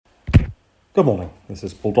Good morning. This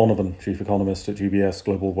is Paul Donovan, Chief Economist at UBS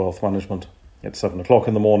Global Wealth Management. It's 7 o'clock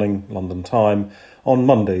in the morning, London time, on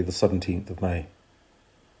Monday the 17th of May.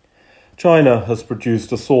 China has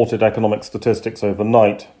produced assorted economic statistics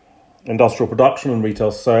overnight. Industrial production and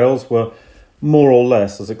retail sales were more or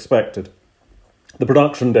less as expected. The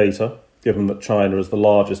production data, given that China is the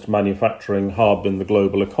largest manufacturing hub in the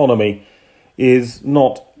global economy, is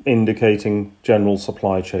not indicating general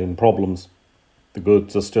supply chain problems. The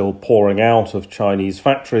goods are still pouring out of Chinese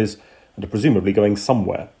factories and are presumably going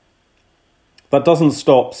somewhere. That doesn't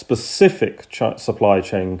stop specific supply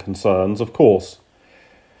chain concerns, of course.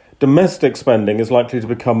 Domestic spending is likely to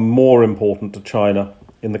become more important to China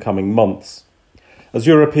in the coming months. As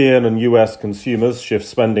European and US consumers shift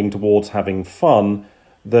spending towards having fun,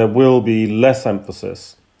 there will be less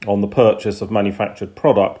emphasis on the purchase of manufactured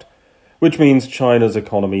product, which means China's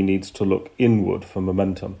economy needs to look inward for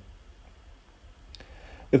momentum.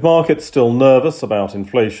 With markets still nervous about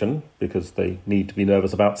inflation, because they need to be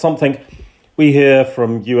nervous about something, we hear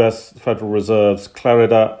from US Federal Reserve's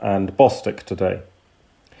Clarida and Bostic today.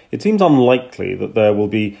 It seems unlikely that there will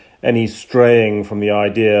be any straying from the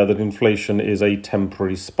idea that inflation is a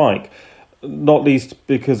temporary spike, not least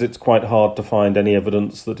because it's quite hard to find any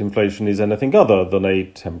evidence that inflation is anything other than a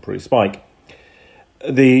temporary spike.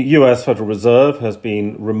 The US Federal Reserve has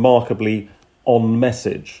been remarkably on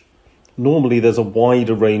message. Normally there's a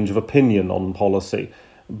wider range of opinion on policy,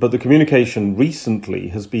 but the communication recently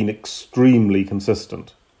has been extremely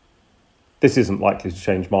consistent. This isn't likely to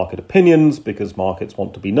change market opinions because markets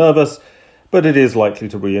want to be nervous, but it is likely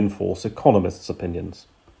to reinforce economists' opinions.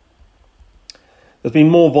 There's been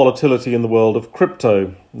more volatility in the world of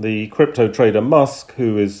crypto. The crypto trader Musk,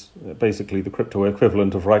 who is basically the crypto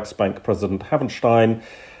equivalent of Reichsbank President Havenstein,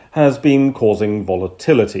 has been causing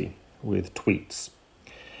volatility with tweets.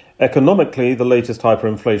 Economically, the latest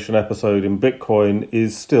hyperinflation episode in Bitcoin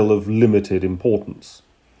is still of limited importance.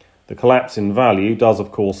 The collapse in value does,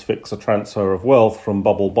 of course, fix a transfer of wealth from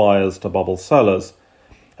bubble buyers to bubble sellers.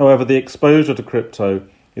 However, the exposure to crypto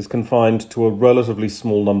is confined to a relatively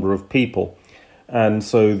small number of people, and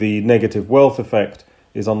so the negative wealth effect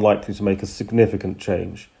is unlikely to make a significant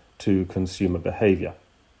change to consumer behaviour.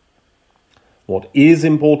 What is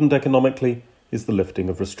important economically is the lifting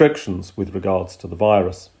of restrictions with regards to the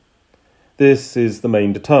virus. This is the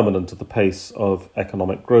main determinant of the pace of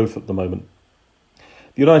economic growth at the moment.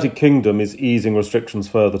 The United Kingdom is easing restrictions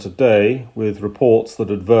further today, with reports that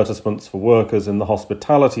advertisements for workers in the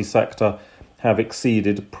hospitality sector have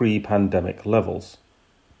exceeded pre-pandemic levels.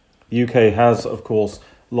 The UK has, of course,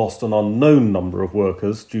 lost an unknown number of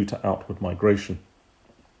workers due to outward migration.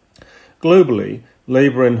 Globally,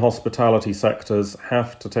 labour in hospitality sectors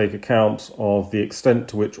have to take account of the extent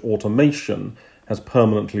to which automation has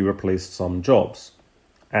permanently replaced some jobs.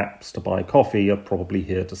 Apps to buy coffee are probably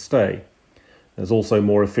here to stay. There's also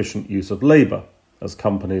more efficient use of labour, as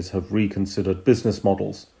companies have reconsidered business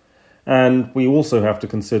models. And we also have to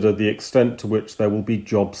consider the extent to which there will be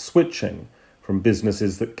job switching from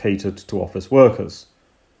businesses that catered to office workers.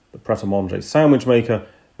 The Pret-a-Manger sandwich maker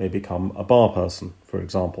may become a bar person, for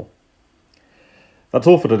example. That's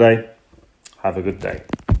all for today. Have a good day.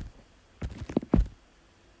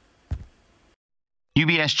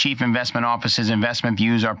 UBS Chief Investment Office's investment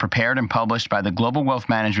views are prepared and published by the global wealth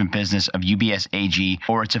management business of UBS AG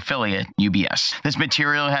or its affiliate, UBS. This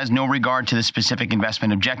material has no regard to the specific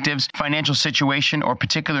investment objectives, financial situation, or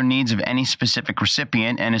particular needs of any specific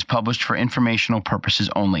recipient and is published for informational purposes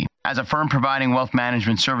only. As a firm providing wealth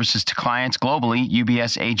management services to clients globally,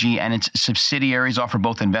 UBS AG and its subsidiaries offer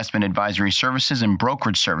both investment advisory services and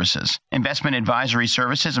brokerage services. Investment advisory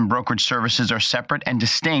services and brokerage services are separate and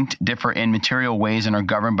distinct, differ in material ways, and are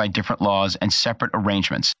governed by different laws and separate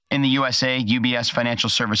arrangements. In the USA, UBS Financial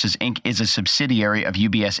Services Inc. is a subsidiary of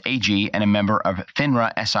UBS AG and a member of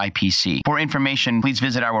FINRA SIPC. For information, please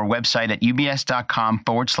visit our website at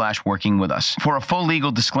ubs.com/working with us. For a full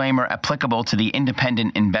legal disclaimer applicable to the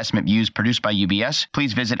independent investment views produced by UBS,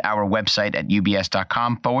 please visit our website at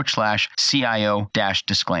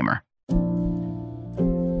ubs.com/CIO-disclaimer.